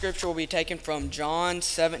Scripture will be taken from John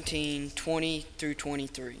 17:20 through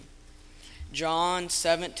 23. John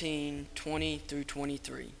 17:20 through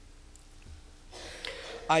 23.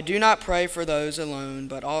 I do not pray for those alone,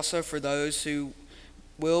 but also for those who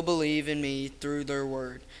will believe in me through their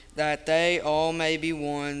word, that they all may be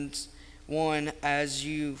one as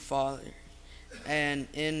you, Father, and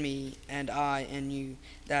in me, and I in you,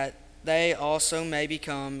 that they also may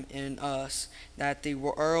become in us, that the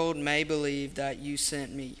world may believe that you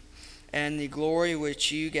sent me. And the glory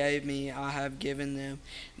which you gave me I have given them,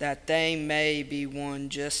 that they may be one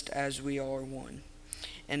just as we are one.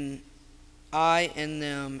 And I in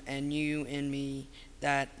them, and you in me,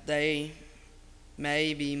 that they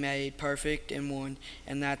may be made perfect in one,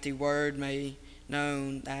 and that the world may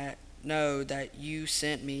know that you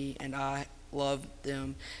sent me, and I loved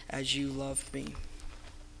them as you loved me.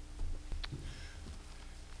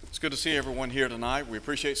 It's good to see everyone here tonight. We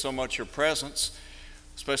appreciate so much your presence,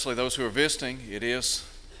 especially those who are visiting. It is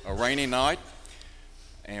a rainy night,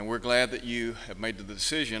 and we're glad that you have made the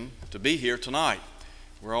decision to be here tonight.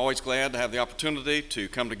 We're always glad to have the opportunity to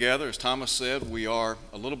come together. As Thomas said, we are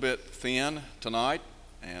a little bit thin tonight,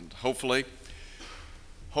 and hopefully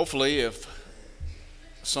if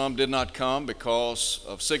some did not come because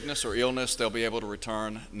of sickness or illness, they'll be able to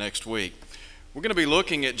return next week. We're going to be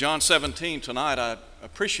looking at John 17 tonight. I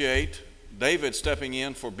appreciate David stepping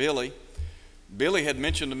in for Billy. Billy had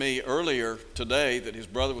mentioned to me earlier today that his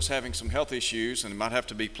brother was having some health issues and might have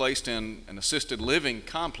to be placed in an assisted living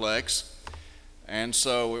complex. And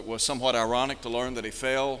so it was somewhat ironic to learn that he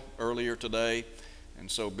fell earlier today. And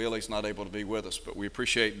so Billy's not able to be with us, but we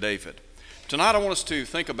appreciate David. Tonight I want us to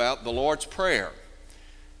think about the Lord's Prayer.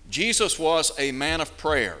 Jesus was a man of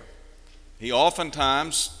prayer. He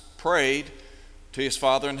oftentimes prayed to his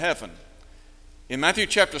Father in heaven. In Matthew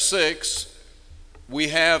chapter 6, we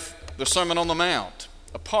have the Sermon on the Mount,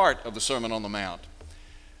 a part of the Sermon on the Mount.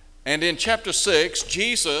 And in chapter 6,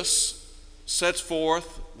 Jesus sets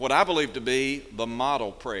forth what I believe to be the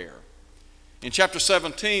model prayer. In chapter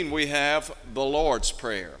 17, we have the Lord's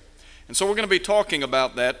Prayer. And so we're going to be talking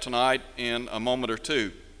about that tonight in a moment or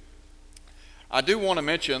two. I do want to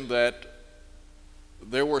mention that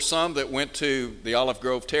there were some that went to the Olive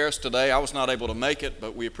Grove Terrace today. I was not able to make it,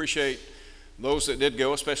 but we appreciate those that did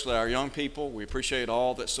go, especially our young people. We appreciate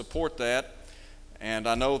all that support that. And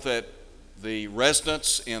I know that the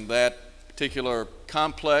residents in that particular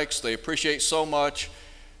complex, they appreciate so much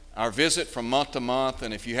our visit from month to month.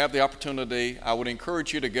 And if you have the opportunity, I would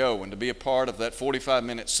encourage you to go and to be a part of that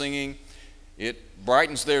 45-minute singing. It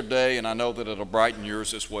brightens their day, and I know that it'll brighten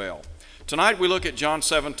yours as well. Tonight we look at John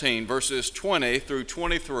 17, verses 20 through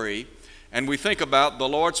 23, and we think about the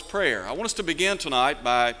Lord's Prayer. I want us to begin tonight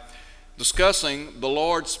by discussing the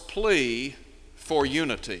Lord's plea for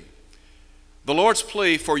unity. The Lord's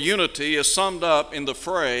plea for unity is summed up in the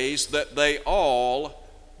phrase that they all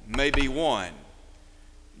may be one.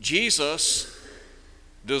 Jesus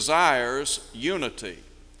desires unity.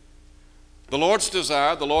 The Lord's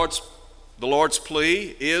desire, the Lord's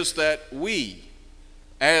plea is that we,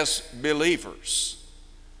 as believers,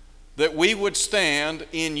 that we would stand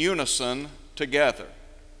in unison together.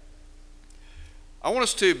 I want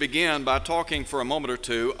us to begin by talking for a moment or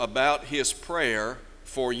two about his prayer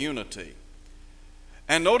for unity.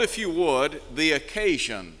 And note, if you would, the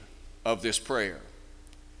occasion of this prayer.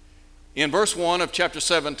 In verse 1 of chapter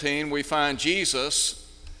 17, we find Jesus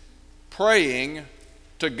praying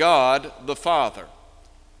to God the Father.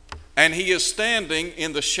 And he is standing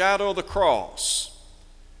in the shadow of the cross.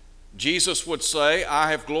 Jesus would say,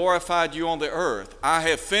 I have glorified you on the earth. I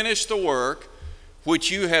have finished the work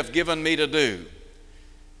which you have given me to do.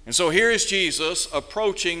 And so here is Jesus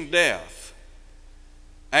approaching death.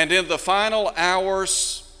 And in the final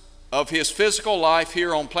hours of his physical life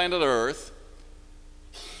here on planet earth,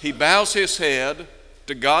 he bows his head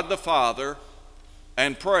to God the Father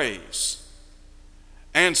and prays.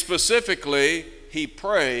 And specifically, he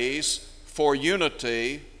prays for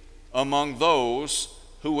unity among those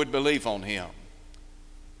who would believe on him.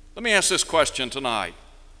 Let me ask this question tonight.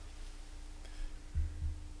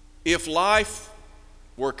 If life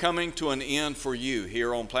were coming to an end for you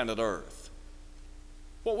here on planet Earth,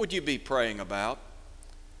 what would you be praying about?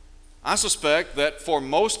 I suspect that for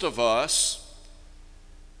most of us,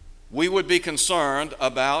 we would be concerned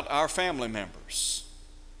about our family members,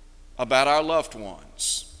 about our loved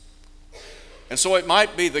ones. And so it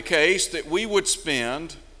might be the case that we would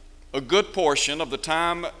spend a good portion of the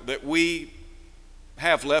time that we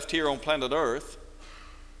have left here on planet Earth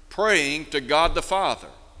praying to God the Father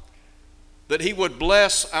that he would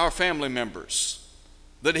bless our family members,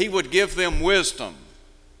 that he would give them wisdom,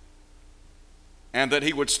 and that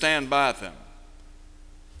he would stand by them.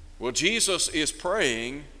 Well, Jesus is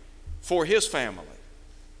praying for his family.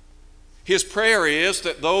 His prayer is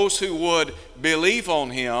that those who would believe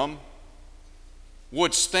on him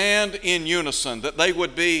would stand in unison, that they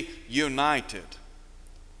would be united.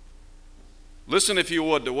 Listen, if you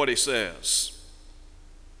would, to what he says.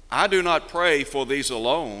 I do not pray for these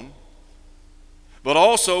alone, but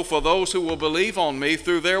also for those who will believe on me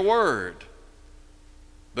through their word,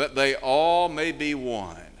 that they all may be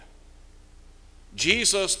one.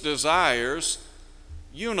 Jesus desires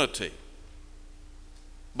unity.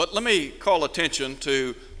 But let me call attention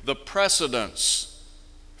to the precedents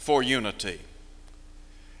for unity.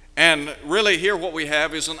 And really here what we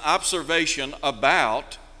have is an observation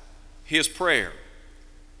about his prayer.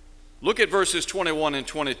 Look at verses 21 and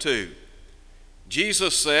 22.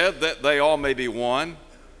 Jesus said that they all may be one,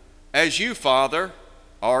 as you, Father,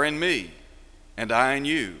 are in me, and I in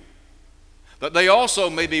you, that they also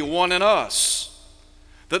may be one in us,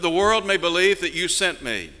 that the world may believe that you sent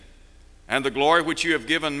me, and the glory which you have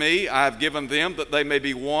given me, I have given them, that they may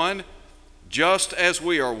be one, just as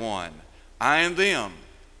we are one, I and them,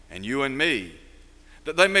 and you and me,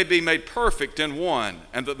 that they may be made perfect in one,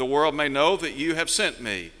 and that the world may know that you have sent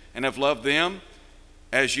me, and have loved them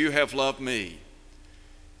as you have loved me.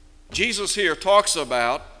 Jesus here talks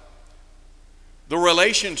about the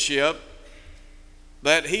relationship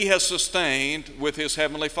that he has sustained with his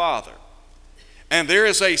heavenly Father. And there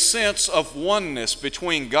is a sense of oneness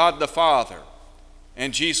between God the Father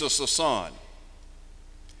and Jesus the Son.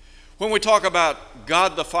 When we talk about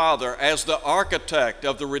God the Father as the architect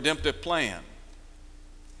of the redemptive plan,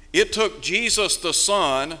 it took Jesus the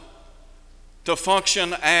Son to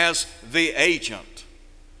function as the agent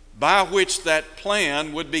by which that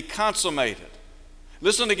plan would be consummated.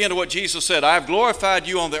 Listen again to what Jesus said. I have glorified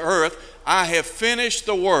you on the earth. I have finished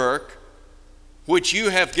the work which you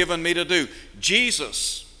have given me to do.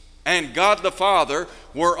 Jesus and God the Father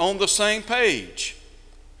were on the same page.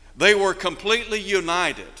 They were completely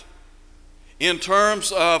united in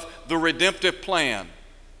terms of the redemptive plan.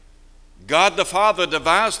 God the Father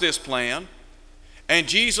devised this plan, and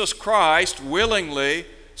Jesus Christ willingly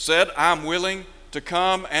said, I'm willing to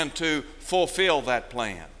come and to fulfill that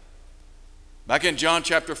plan. Back in John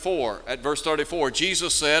chapter 4 at verse 34,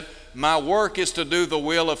 Jesus said, my work is to do the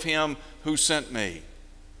will of him who sent me.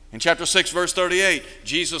 In chapter 6 verse 38,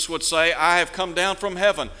 Jesus would say, I have come down from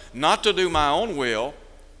heaven not to do my own will,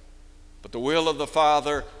 but the will of the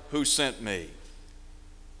Father who sent me.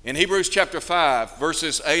 In Hebrews chapter 5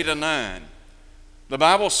 verses 8 and 9, the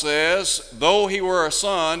Bible says, though he were a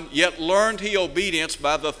son, yet learned he obedience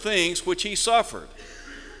by the things which he suffered.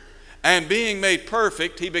 And being made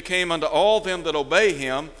perfect, he became unto all them that obey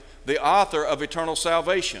him the author of eternal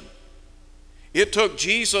salvation. It took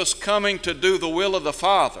Jesus coming to do the will of the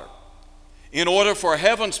Father in order for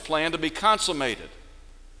heaven's plan to be consummated.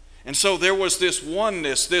 And so there was this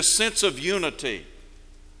oneness, this sense of unity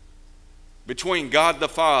between God the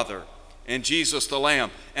Father and Jesus the Lamb.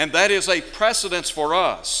 And that is a precedence for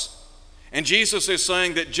us. And Jesus is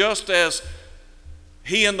saying that just as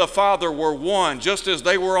he and the Father were one, just as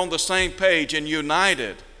they were on the same page and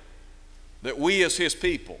united, that we as his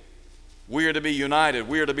people, we are to be united.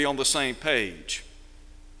 We are to be on the same page.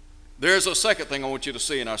 There's a second thing I want you to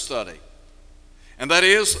see in our study, and that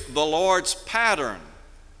is the Lord's pattern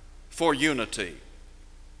for unity.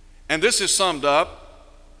 And this is summed up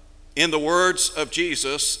in the words of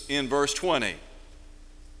Jesus in verse 20,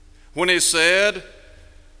 when he said,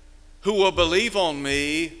 who will believe on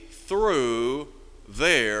me through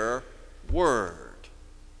their word.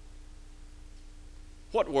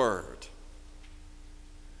 What word?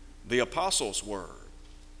 The apostles' word.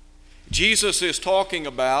 Jesus is talking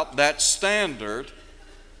about that standard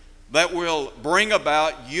that will bring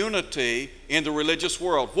about unity in the religious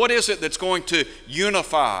world. What is it that's going to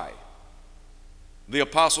unify? The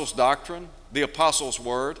apostles' doctrine, the apostles'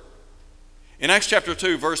 word. In Acts chapter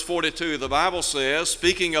 2, verse 42, the Bible says,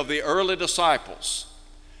 speaking of the early disciples,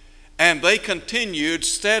 and they continued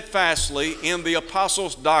steadfastly in the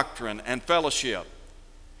apostles' doctrine and fellowship,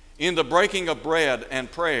 in the breaking of bread and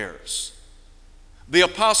prayers. The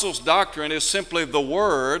apostles' doctrine is simply the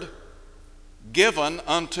word given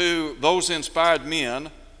unto those inspired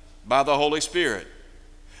men by the Holy Spirit.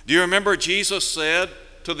 Do you remember Jesus said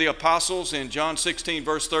to the apostles in John 16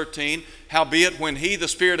 verse 13, howbeit when he, the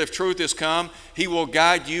Spirit of truth, is come, he will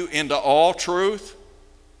guide you into all truth?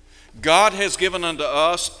 God has given unto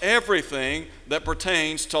us everything that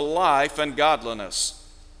pertains to life and godliness,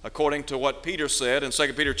 according to what Peter said in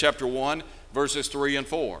 2 Peter chapter 1 verses 3 and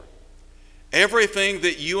 4. Everything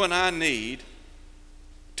that you and I need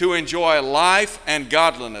to enjoy life and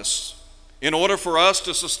godliness, in order for us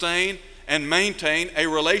to sustain and maintain a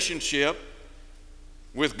relationship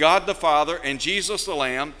with God the Father and Jesus the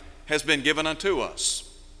Lamb, has been given unto us.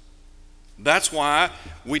 That's why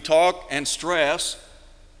we talk and stress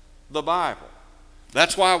the Bible.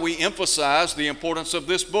 That's why we emphasize the importance of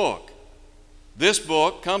this book. This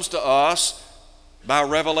book comes to us by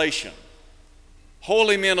revelation.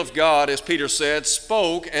 Holy men of God, as Peter said,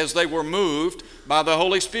 spoke as they were moved by the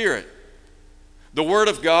Holy Spirit. The Word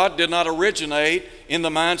of God did not originate in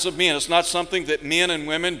the minds of men. It's not something that men and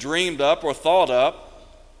women dreamed up or thought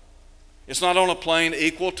up. It's not on a plane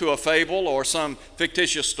equal to a fable or some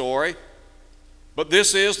fictitious story. But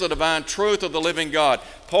this is the divine truth of the living God.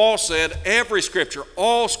 Paul said every Scripture,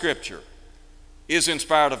 all Scripture, is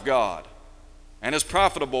inspired of God and is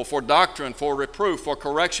profitable for doctrine, for reproof, for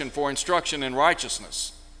correction, for instruction in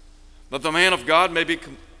righteousness, that the man of God may be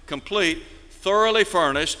complete, thoroughly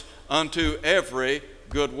furnished unto every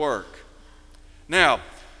good work. Now,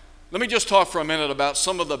 let me just talk for a minute about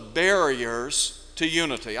some of the barriers to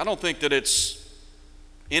unity. I don't think that it's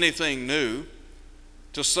anything new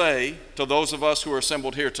to say to those of us who are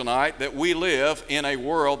assembled here tonight that we live in a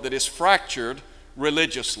world that is fractured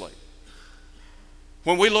religiously.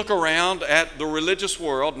 When we look around at the religious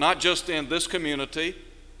world, not just in this community,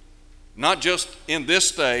 not just in this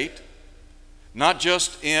state, not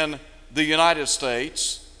just in the United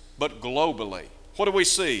States, but globally, what do we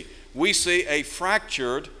see? We see a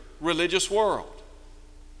fractured religious world.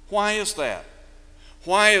 Why is that?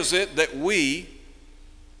 Why is it that we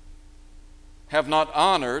have not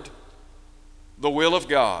honored the will of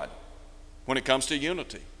God when it comes to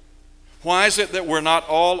unity? Why is it that we're not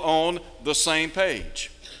all on the same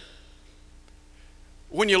page?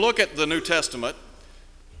 When you look at the New Testament,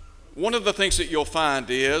 one of the things that you'll find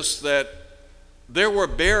is that there were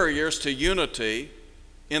barriers to unity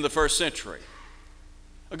in the first century.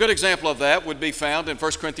 A good example of that would be found in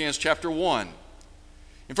 1 Corinthians chapter 1.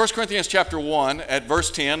 In 1 Corinthians chapter 1 at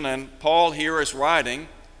verse 10, and Paul here is writing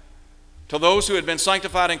to those who had been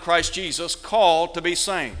sanctified in Christ Jesus, called to be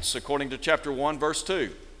saints, according to chapter 1, verse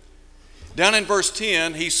 2. Down in verse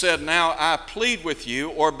 10, he said, "Now I plead with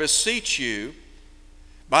you, or beseech you,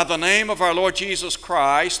 by the name of our Lord Jesus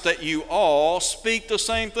Christ, that you all speak the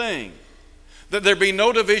same thing, that there be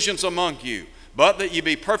no divisions among you, but that you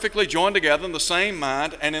be perfectly joined together in the same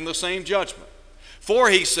mind and in the same judgment. For,"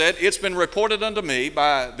 he said, "it's been reported unto me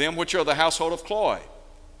by them which are the household of Chloe,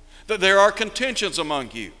 that there are contentions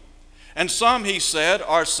among you. And some," he said,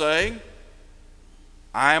 "are saying,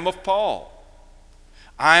 I am of Paul.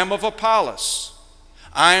 I am of Apollos.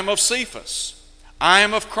 I am of Cephas. I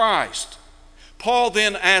am of Christ." Paul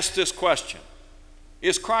then asked this question: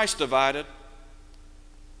 is Christ divided?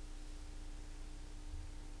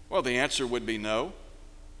 Well, the answer would be no.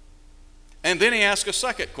 And then he asked a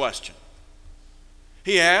second question.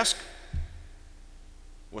 He asked,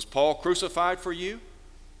 was Paul crucified for you?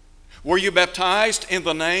 Were you baptized in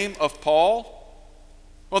the name of Paul?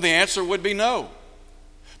 Well, the answer would be no.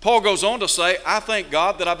 Paul goes on to say, "I thank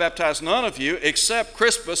God that I baptized none of you except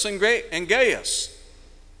Crispus and Gaius."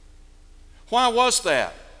 Why was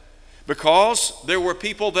that? Because there were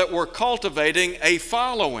people that were cultivating a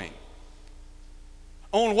following.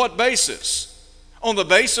 On what basis? On the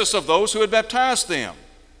basis of those who had baptized them.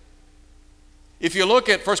 If you look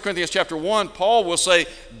at 1 Corinthians chapter 1, Paul will say,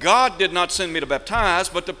 "God did not send me to baptize,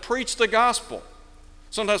 but to preach the gospel."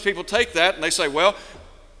 Sometimes people take that and they say, well,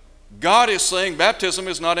 God is saying baptism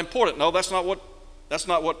is not important. No, that's not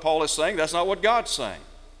what Paul is saying. That's not what God's saying.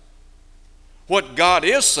 What God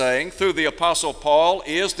is saying through the Apostle Paul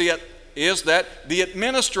is that the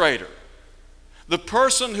administrator, the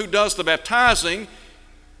person who does the baptizing,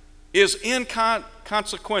 is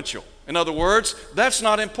inconsequential. In other words, that's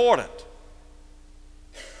not important.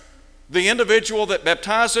 The individual that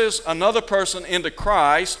baptizes another person into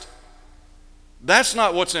Christ, that's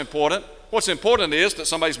not what's important. What's important is that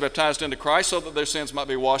somebody's baptized into Christ so that their sins might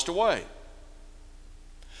be washed away.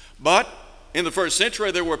 But in the first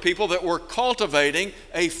century, there were people that were cultivating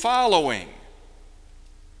a following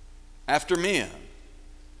after men.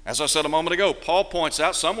 As I said a moment ago, Paul points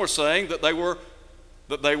out some were saying that they were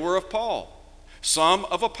of Paul, some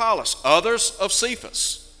of Apollos, others of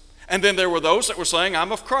Cephas. And then there were those that were saying,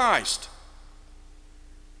 "I'm of Christ."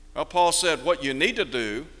 Well, Paul said what you need to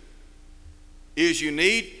do is you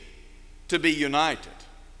need to be united.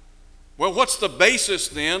 Well, what's the basis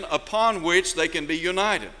then upon which they can be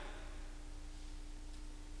united?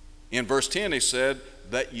 In verse 10 he said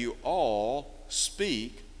that you all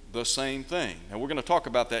speak the same thing. Now we're going to talk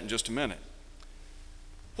about that in just a minute.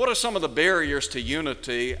 What are some of the barriers to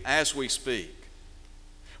unity as we speak?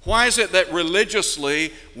 Why is it that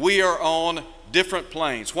religiously we are on different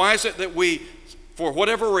planes? Why is it that we, for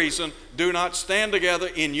whatever reason, do not stand together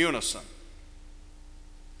in unison?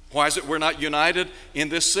 Why is it we're not united in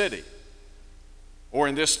this city or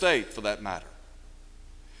in this state for that matter?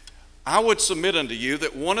 I would submit unto you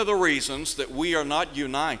that one of the reasons that we are not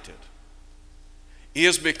united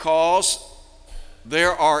is because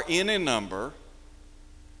there are any number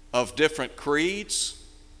of different creeds,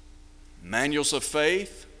 manuals of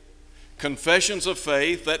faith, confessions of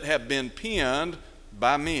faith that have been penned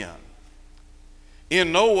by men.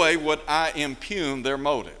 In no way would I impugn their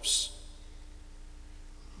motives.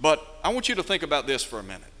 But I want you to think about this for a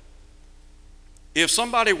minute. If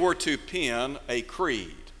somebody were to pen a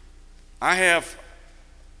creed, I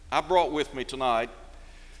brought with me tonight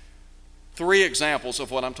 3 examples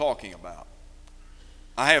of what I'm talking about.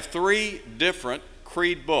 I have 3 different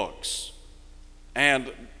creed books,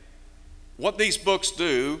 and what these books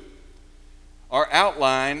do are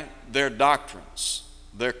outline their doctrines,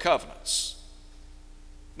 their covenants.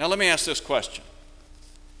 Now let me ask this question.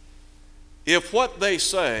 If what they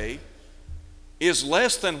say is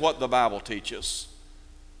less than what the Bible teaches,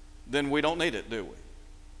 then we don't need it, do we?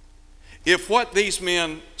 If what these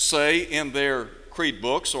men say in their creed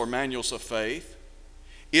books or manuals of faith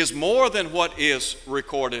is more than what is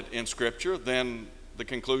recorded in Scripture, then the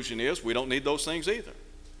conclusion is we don't need those things either.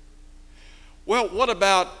 Well, what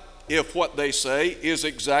about if what they say is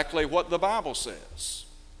exactly what the Bible says?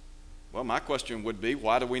 Well, my question would be,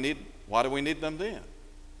 why do we need them then?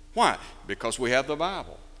 Why? Because we have the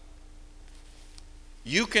Bible.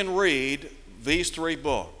 You can read these 3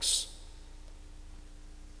 books,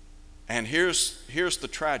 and here's the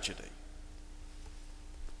tragedy.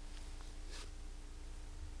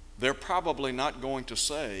 They're probably not going to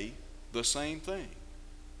say the same thing.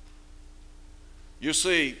 You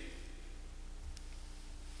see,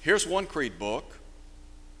 here's one creed book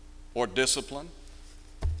or discipline.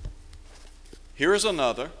 Here's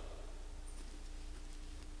another.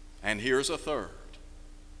 And here's a third.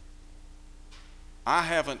 I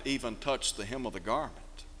haven't even touched the hem of the garment.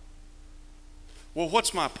 Well,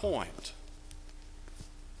 what's my point?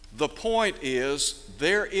 The point is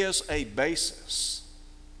there is a basis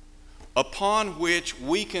upon which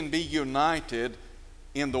we can be united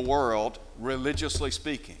in the world, religiously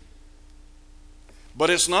speaking.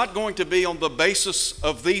 But it's not going to be on the basis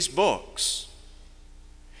of these books.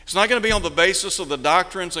 It's not going to be on the basis of the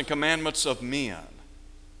doctrines and commandments of men.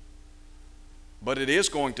 But it is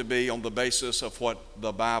going to be on the basis of what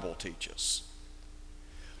the Bible teaches.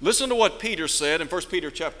 Listen to what Peter said in 1 Peter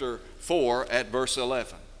chapter 4 at verse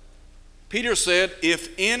 11. Peter said, "If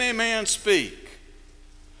any man speak,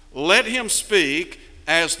 let him speak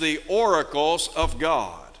as the oracles of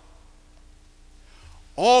God."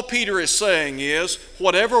 All Peter is saying is,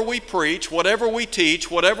 whatever we preach, whatever we teach,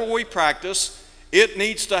 whatever we practice, it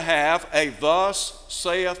needs to have a "thus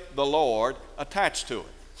saith the Lord" attached to it.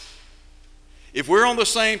 If we're on the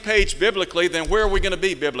same page biblically, then where are we going to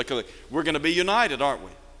be biblically? We're going to be united, aren't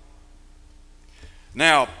we?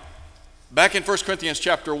 Now, back in 1 Corinthians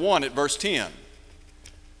chapter 1 at verse 10,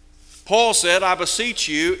 Paul said, "I beseech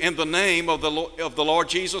you in the name of the Lord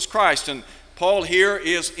Jesus Christ." And Paul here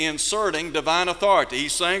is inserting divine authority.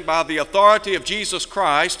 He's saying, by the authority of Jesus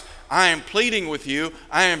Christ, I am pleading with you,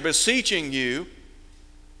 I am beseeching you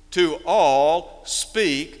to all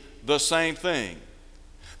speak the same thing,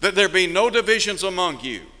 that there be no divisions among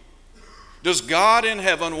you. Does God in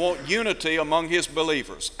heaven want unity among his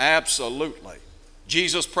believers? Absolutely.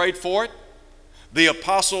 Jesus prayed for it. The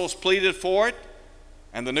apostles pleaded for it.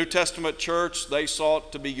 And the New Testament church, they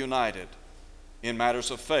sought to be united in matters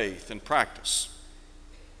of faith and practice.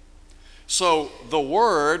 So the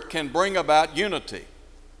Word can bring about unity.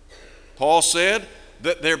 Paul said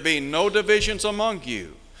that there be no divisions among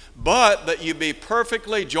you, but that you be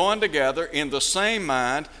perfectly joined together in the same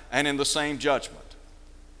mind and in the same judgment.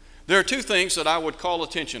 There are 2 things that I would call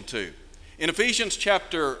attention to. In Ephesians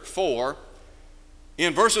chapter 4,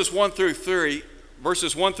 in verses 1 through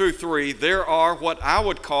 3, there are what I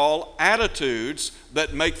would call attitudes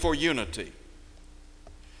that make for unity.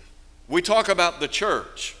 We talk about the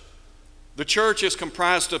church. The church is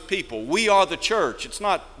comprised of people. We are the church. It's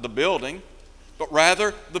not the building, but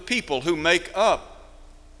rather the people who make up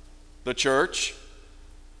the church.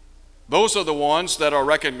 Those are the ones that are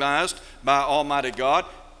recognized by Almighty God.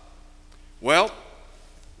 Well,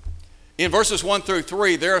 in verses 1 through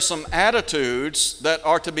 3, there are some attitudes that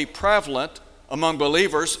are to be prevalent among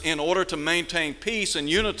believers in order to maintain peace and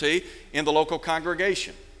unity in the local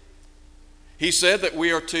congregation. He said that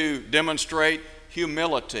we are to demonstrate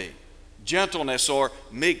humility, gentleness, or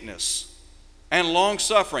meekness. and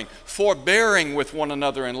long-suffering, forbearing with one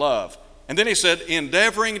another in love. And then he said,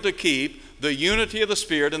 endeavoring to keep the unity of the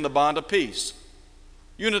Spirit in the bond of peace.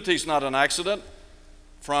 Unity is not an accident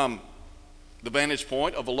from the vantage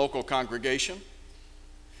point of a local congregation,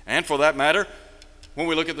 and for that matter, when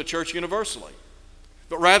we look at the church universally.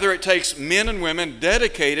 But rather it takes men and women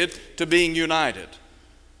dedicated to being united.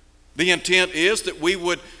 The intent is that we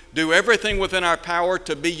would do everything within our power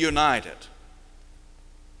to be united.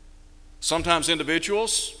 Sometimes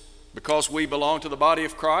individuals, because we belong to the body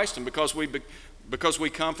of Christ and because we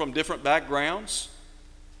come from different backgrounds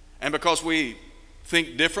and because we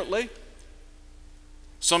think differently,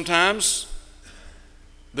 sometimes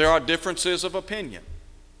there are differences of opinion.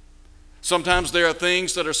 Sometimes there are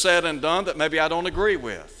things that are said and done that maybe I don't agree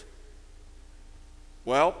with.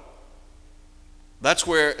 Well, that's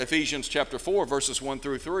where Ephesians chapter 4, verses 1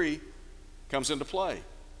 through 3 comes into play.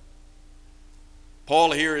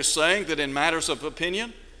 Paul here is saying that in matters of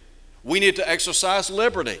opinion, we need to exercise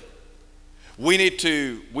liberty. We need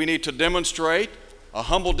to demonstrate a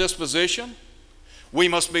humble disposition. We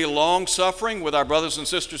must be long-suffering with our brothers and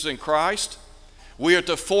sisters in Christ. We are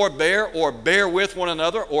to forbear or bear with one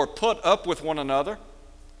another or put up with one another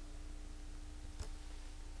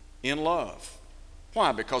in love.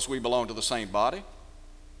 Why? Because we belong to the same body.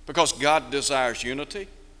 Because God desires unity.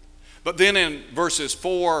 But then in verses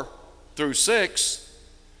 4 through 6,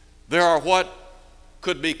 there are what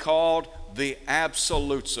could be called the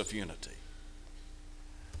absolutes of unity.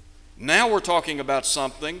 Now we're talking about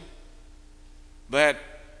something that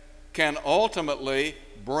can ultimately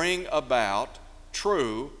bring about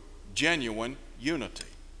true, genuine unity.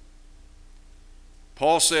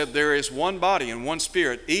 Paul said there is one body and one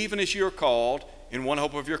Spirit, even as you are called in one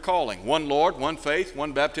hope of your calling. One Lord, one faith,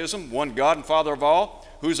 one baptism, one God and Father of all,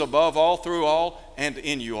 who's above all, through all, and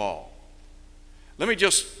in you all. Let me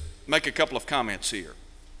just make a couple of comments here.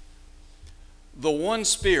 The one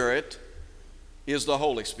Spirit is the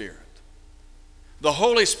Holy Spirit. The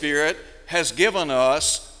Holy Spirit has given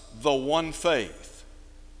us the one faith.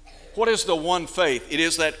 What is the one faith? It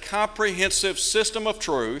is that comprehensive system of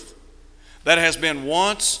truth that has been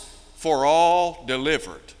once for all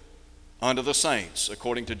delivered unto the saints,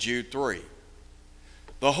 according to Jude 3.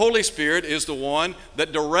 The Holy Spirit is the one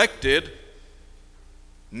that directed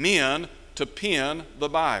men to pen the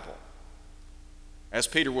Bible, as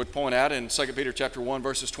Peter would point out in 2 Peter chapter 1,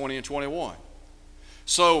 verses 20 and 21.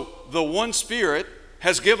 So the one Spirit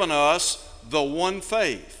has given us the one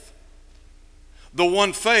faith. The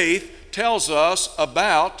one faith tells us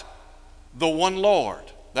about the one Lord.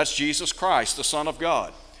 That's Jesus Christ, the Son of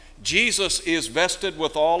God. Jesus is vested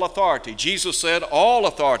with all authority. Jesus said, all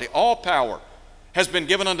authority, all power has been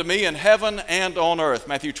given unto me in heaven and on earth.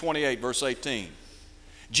 Matthew 28, verse 18.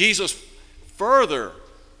 Jesus further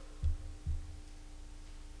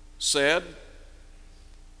said,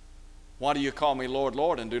 why do you call me Lord,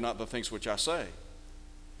 Lord, and do not the things which I say?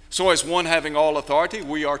 So as one having all authority,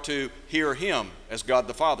 we are to hear him, as God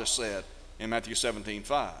the Father said in Matthew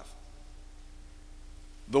 17:5.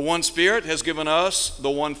 The one Spirit has given us the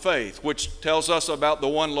one faith, which tells us about the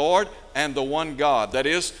one Lord and the one God, that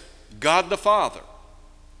is, God the Father,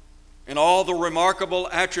 and all the remarkable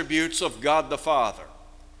attributes of God the Father.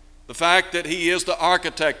 The fact that he is the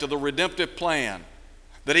architect of the redemptive plan,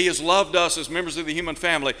 that he has loved us as members of the human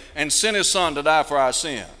family and sent his Son to die for our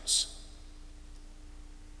sins.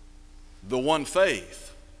 The one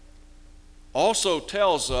faith also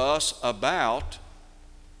tells us about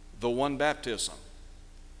the one baptism.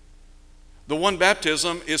 The one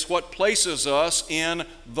baptism is what places us in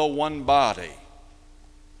the one body,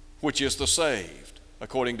 which is the saved,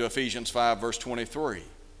 according to Ephesians 5, verse 23.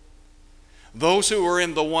 Those who are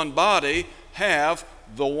in the one body have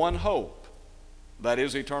the one hope, that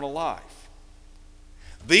is eternal life.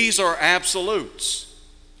 These are absolutes.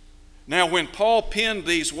 Now, when Paul penned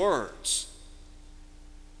these words,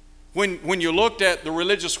 when you looked at the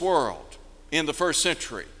religious world in the first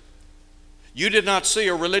century, you did not see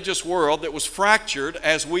a religious world that was fractured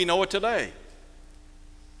as we know it today.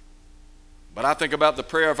 But I think about the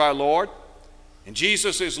prayer of our Lord, and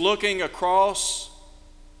Jesus is looking across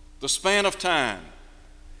the span of time.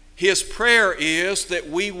 His prayer is that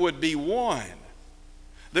we would be one,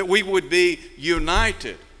 that we would be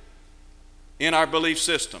united in our belief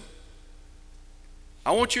system.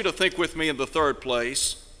 I want you to think with me in the third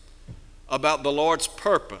place about the Lord's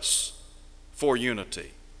purpose for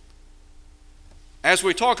unity. As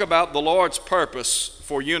we talk about the Lord's purpose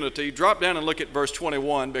for unity, drop down and look at verse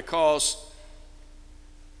 21, because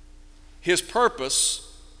his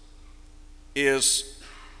purpose is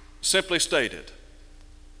simply stated,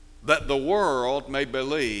 that the world may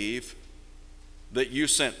believe that you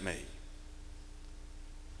sent me.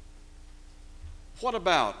 What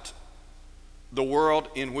about the world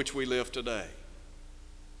in which we live today?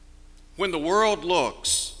 When the world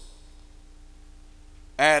looks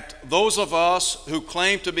at those of us who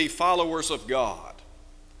claim to be followers of God,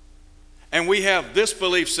 and we have this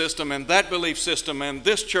belief system and that belief system and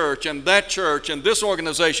this church and this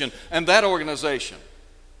organization and that organization,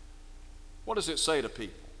 what does it say to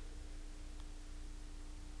people?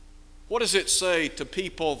 What does it say to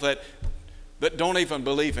people that don't even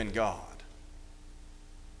believe in God?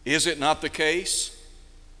 Is it not the case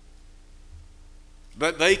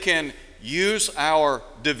that they can use our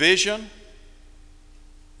division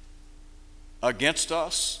against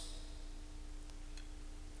us?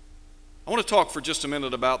 I want to talk for just a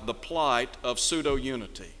minute about the plight of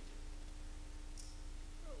pseudo-unity.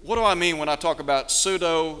 What do I mean when I talk about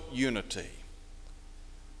pseudo-unity?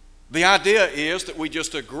 The idea is that we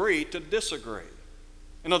just agree to disagree.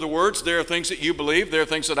 In other words, there are things that you believe, there are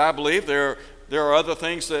things that I believe, there are other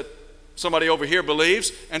things that somebody over here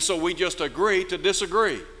believes, and so we just agree to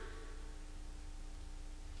disagree.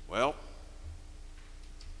 Well,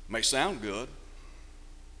 it may sound good,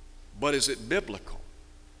 but is it biblical?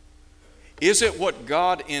 Is it what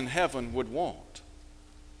God in heaven would want?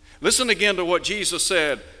 Listen again to what Jesus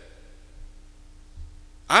said.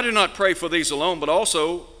 I do not pray for these alone, but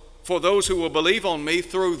also for those who will believe on me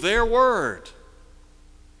through their word.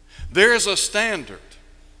 There is a standard.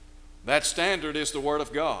 That standard is the Word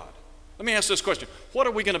of God. Let me ask this question. What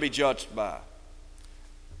are we going to be judged by?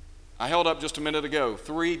 I held up just a minute ago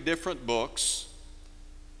 3 different books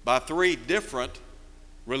by 3 different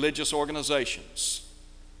religious organizations.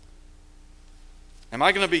 Am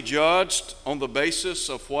I going to be judged on the basis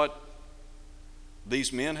of what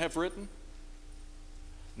these men have written?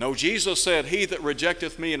 No, Jesus said, he that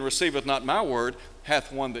rejecteth me and receiveth not my word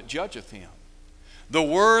hath one that judgeth him. The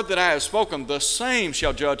word that I have spoken, the same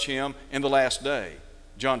shall judge him in the last day.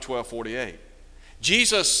 John 12:48.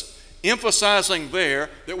 Jesus emphasizing there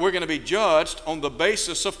that we're going to be judged on the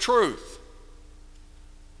basis of truth.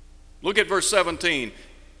 Look at verse 17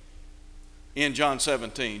 in John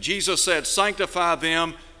 17. Jesus said, sanctify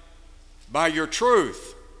them by your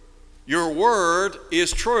truth. Your word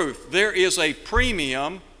is truth. There is a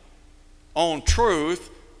premium on truth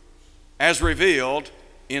as revealed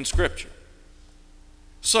in Scripture.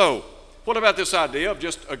 So, what about this idea of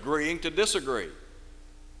just agreeing to disagree?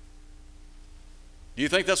 Do you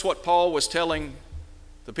think that's what Paul was telling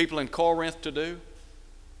the people in Corinth to do?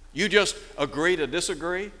 You just agree to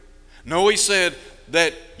disagree? No, he said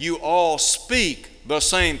that you all speak the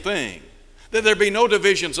same thing, that there be no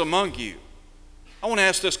divisions among you. I want to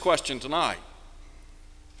ask this question tonight.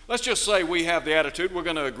 Let's just say we have the attitude we're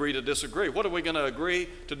going to agree to disagree. What are we going to agree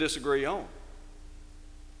to disagree on?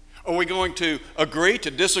 Are we going to agree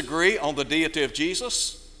to disagree on the deity of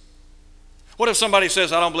Jesus? What if somebody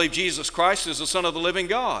says, I don't believe Jesus Christ is the Son of the living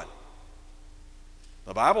God?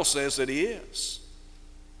 The Bible says that he is.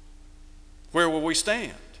 Where will we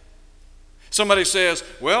stand? Somebody says,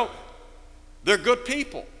 well, they're good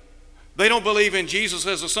people. They don't believe in Jesus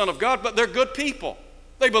as the Son of God, but they're good people.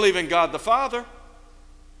 They believe in God the Father.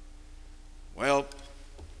 Well,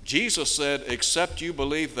 Jesus said, except you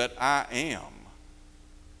believe that I am.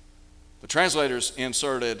 The translators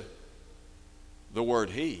inserted the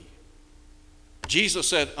word he. Jesus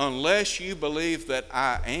said, unless you believe that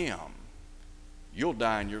I am, you'll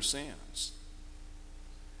die in your sins.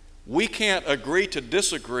 We can't agree to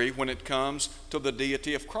disagree when it comes to the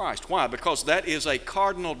deity of Christ. Why? Because that is a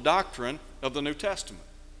cardinal doctrine of the New Testament.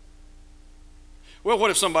 Well,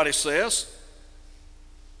 what if somebody says,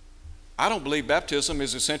 I don't believe baptism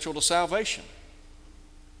is essential to salvation?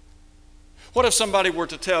 What if somebody were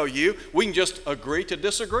to tell you, we can just agree to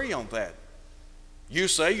disagree on that? You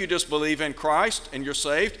say you just believe in Christ and you're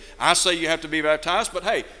saved. I say you have to be baptized, but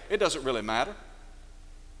hey, it doesn't really matter.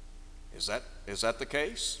 Is that the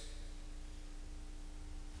case?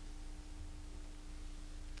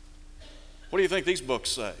 What do you think these books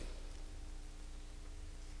say?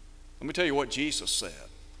 Let me tell you what Jesus said.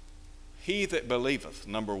 He that believeth,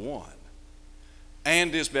 number 1,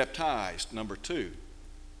 and is baptized, number 2,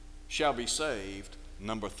 shall be saved,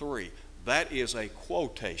 number 3. That is a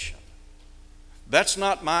quotation. That's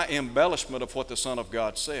not my embellishment of what the Son of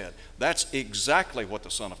God said. That's exactly what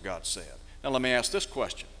the Son of God said. Now let me ask this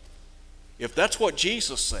question. If that's what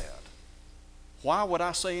Jesus said, why would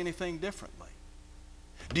I say anything differently?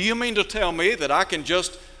 Do you mean to tell me that I can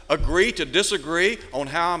just agree to disagree on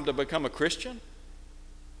how I'm to become a Christian?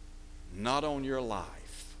 Not on your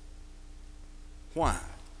life. Why?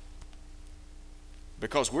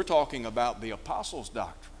 Because we're talking about the apostles'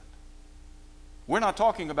 doctrine. We're not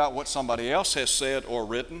talking about what somebody else has said or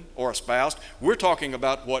written or espoused. We're talking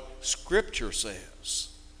about what Scripture says.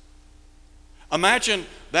 Imagine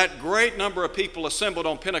that great number of people assembled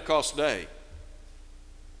on Pentecost Day.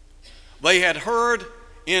 They had heard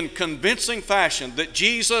in convincing fashion that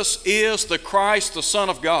Jesus is the Christ, the Son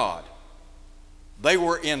of God. They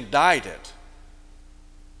were indicted.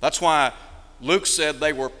 That's why Luke said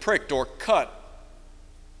they were pricked or cut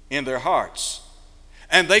in their hearts.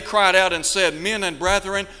 And they cried out and said, "Men and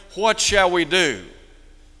brethren, what shall we do?"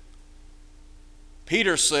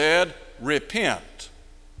 Peter said, "Repent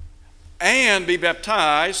and be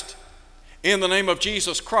baptized in the name of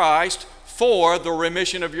Jesus Christ for the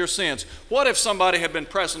remission of your sins." What if somebody had been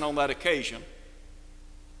present on that occasion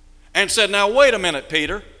and said, "Now wait a minute,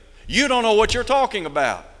 Peter, you don't know what you're talking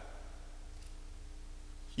about.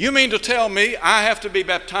 You mean to tell me I have to be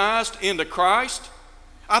baptized into Christ?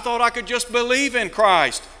 I thought I could just believe in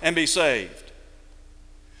Christ and be saved."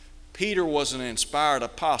 Peter was an inspired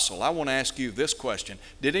apostle. I want to ask you this question.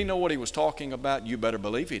 Did he know what he was talking about? You better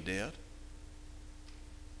believe he did.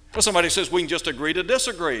 Well, somebody says we can just agree to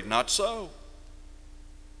disagree. Not so.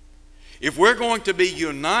 If we're going to be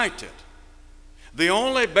united, the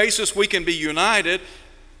only basis we can be united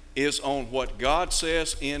is on what God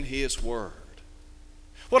says in His Word.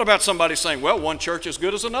 What about somebody saying, "Well, one church is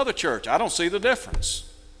good as another church"? I don't see the difference.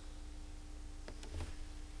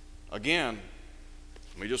 Again,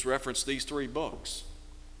 let me just reference these 3 books.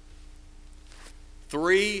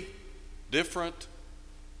 3 different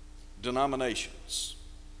denominations,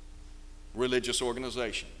 religious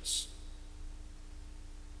organizations.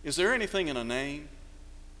 Is there anything in a name?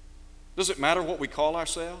 Does it matter what we call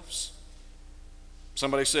ourselves?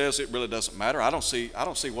 Somebody says it really doesn't matter. I don't see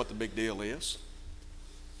what the big deal is.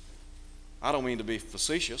 I don't mean to be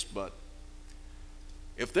facetious, but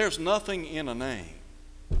if there's nothing in a name,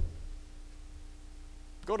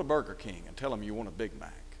 go to Burger King and tell them you want a Big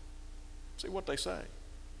Mac. See what they say.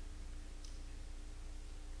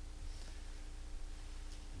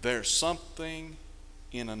 There's something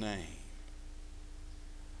in a name.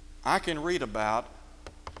 I can read about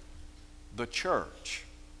the church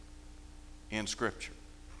in Scripture.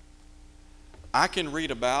 I can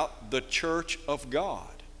read about the church of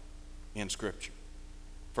God in Scripture.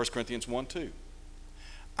 1 Corinthians 1:2.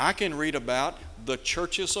 I can read about the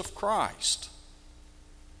churches of Christ.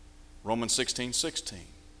 Romans 16:16.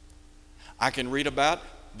 I can read about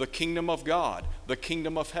the kingdom of God, the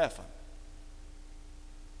kingdom of heaven.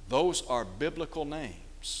 Those are biblical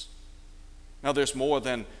names. Now, there's more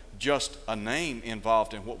than just a name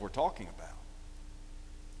involved in what we're talking about.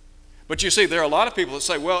 But you see, there are a lot of people that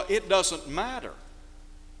say, "Well, it doesn't matter.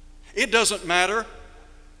 It doesn't matter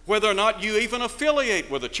whether or not you even affiliate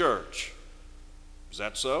with a church." Is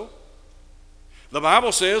that so? The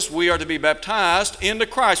Bible says we are to be baptized into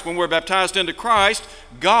Christ. When we're baptized into Christ,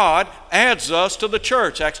 God adds us to the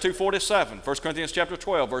church. Acts 2:47, 1 Corinthians chapter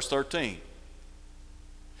 12, verse 13.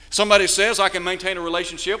 Somebody says I can maintain a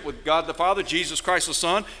relationship with God the Father, Jesus Christ the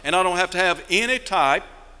Son, and I don't have to have any type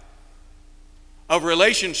of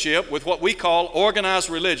relationship with what we call organized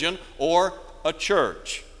religion or a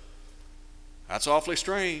church. That's awfully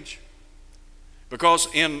strange, because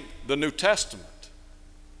in the New Testament,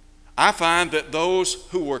 I find that those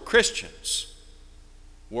who were Christians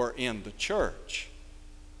were in the church,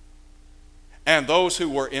 and those who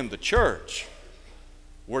were in the church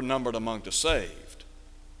were numbered among the saved.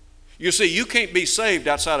 You see, you can't be saved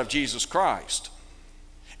outside of Jesus Christ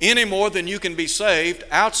any more than you can be saved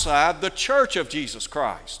outside the church of Jesus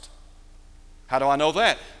Christ. How do I know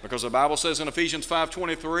that? Because the Bible says in Ephesians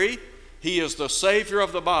 5:23, He is the Savior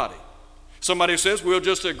of the body. Somebody says, we'll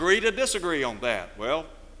just agree to disagree on that. Well,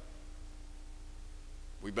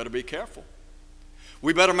 we better be careful.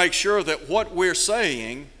 We better make sure that what we're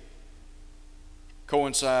saying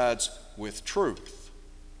coincides with truth.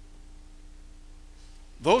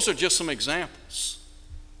 Those are just some examples.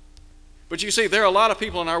 But you see, there are a lot of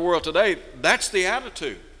people in our world today, that's the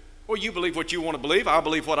attitude. Well, you believe what you want to believe, I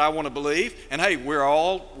believe what I want to believe, and hey, we're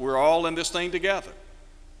all in this thing together.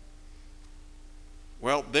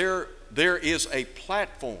 Well, there is a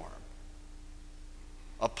platform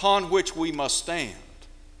upon which we must stand.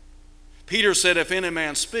 Peter said, "If any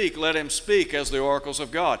man speak, let him speak as the oracles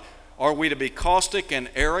of God." Are we to be caustic and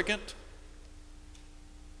arrogant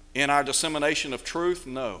in our dissemination of truth?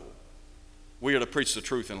 No. We are to preach the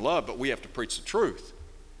truth in love, but we have to preach the truth.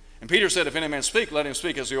 And Peter said, "If any man speak, let him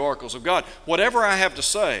speak as the oracles of God." Whatever I have to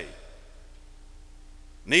say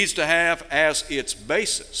needs to have as its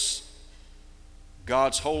basis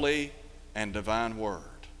God's holy and divine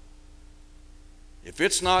word. If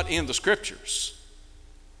it's not in the Scriptures,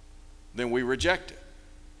 then we reject it.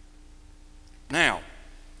 Now,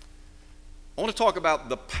 I want to talk about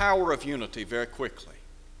the power of unity very quickly.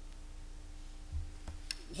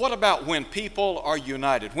 What about when people are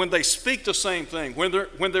united, when they speak the same thing, when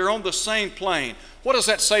they're on the same plane? What does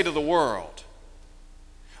that say to the world?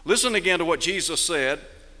 Listen again to what Jesus said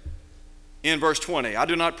in verse 20. I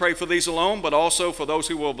do not pray for these alone, but also for those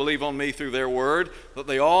who will believe on me through their word, that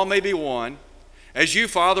they all may be one. As you,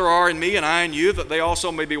 Father, are in me and I in you, that they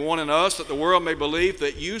also may be one in us, that the world may believe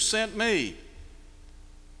that you sent me.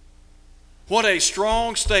 What a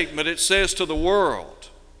strong statement it says to the world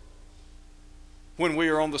when we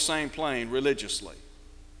are on the same plane religiously.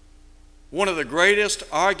 One of the greatest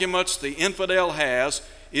arguments the infidel has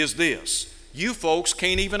is this: you folks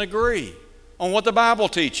can't even agree on what the Bible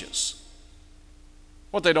teaches.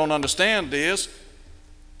 What they don't understand is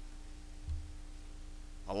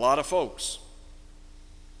a lot of folks,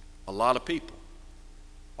 a lot of people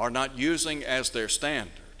are not using as their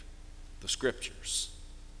standard the Scriptures.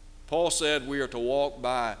 Paul said we are to walk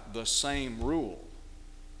by the same rule,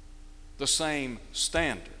 the same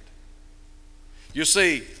standard. You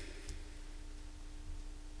see,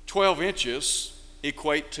 12 inches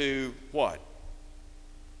equate to what?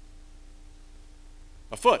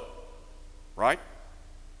 A foot, right?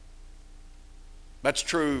 That's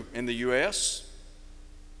true in the U.S.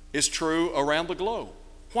 It's true around the globe.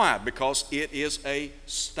 Why? Because it is a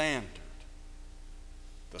standard.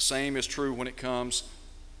 The same is true when it comes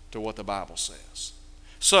to what the Bible says.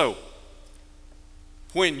 So,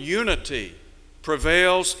 when unity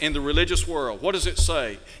prevails in the religious world, what does it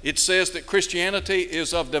say? It says that Christianity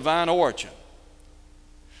is of divine origin.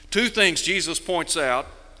 Two things Jesus points out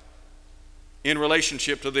in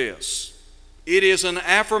relationship to this. It is an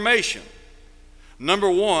affirmation.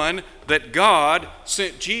 Number one, that God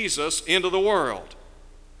sent Jesus into the world.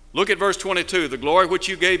 Look at verse 22. The glory which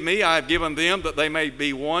you gave me, I have given them, that they may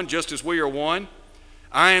be one, just as we are one.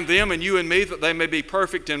 I and them, and you and me, that they may be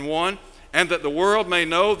perfect in one, and that the world may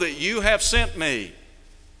know that you have sent me.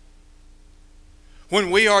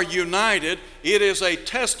 When we are united, it is a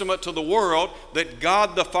testament to the world that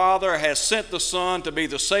God the Father has sent the Son to be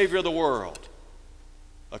the Savior of the world,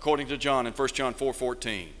 according to John in 1 John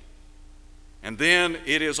 4:14. And then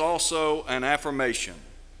it is also an affirmation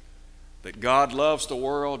that God loves the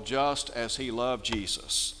world just as He loved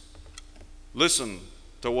Jesus. Listen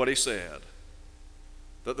to what He said.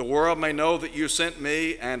 That the world may know that you sent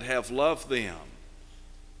me and have loved them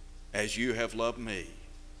as you have loved me.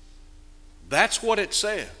 That's what it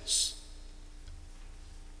says.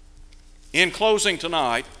 In closing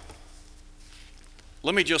tonight,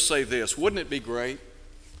 let me just say this. Wouldn't it be great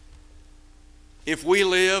if we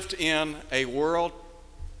lived in a world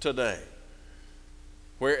today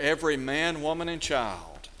where every man, woman, and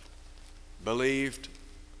child believed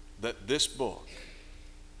that this book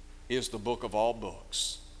is the book of all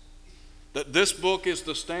books, that this book is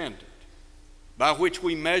the standard by which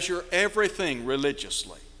we measure everything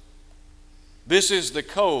religiously. This is the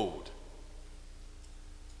code,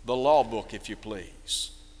 the law book, if you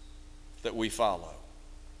please, that we follow.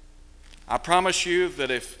 I promise you that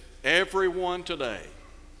if everyone today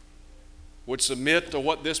would submit to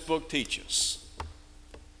what this book teaches,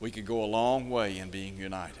 we could go a long way in being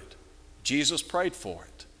united. Jesus prayed for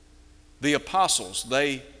it. The apostles,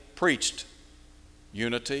 they preached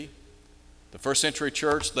unity. The first century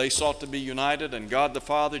church, they sought to be united, and God the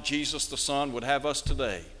Father, Jesus the Son, would have us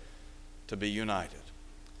today to be united.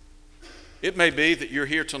 It may be that you're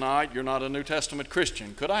here tonight, you're not a New Testament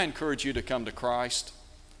Christian. Could I encourage you to come to Christ?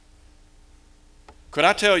 Could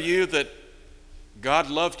I tell you that God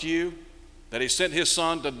loved you, that He sent His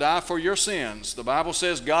Son to die for your sins? The Bible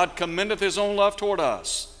says God commendeth His own love toward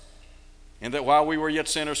us, and that while we were yet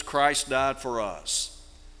sinners, Christ died for us.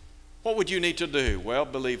 What would you need to do? Well,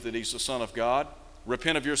 believe that He's the Son of God,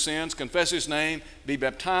 repent of your sins, confess His name, be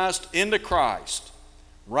baptized into Christ,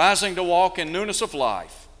 rising to walk in newness of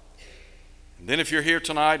life. And then if you're here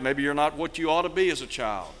tonight, maybe you're not what you ought to be as a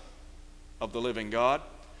child of the living God.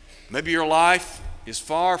 Maybe your life is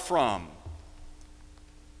far from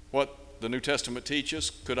what the New Testament teaches.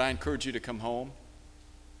 Could I encourage you to come home?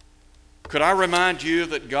 Could I remind you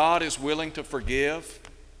that God is willing to forgive?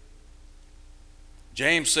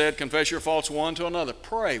 James said, confess your faults one to another.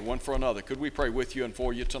 Pray one for another. Could we pray with you and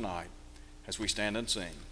for you tonight as we stand and sing?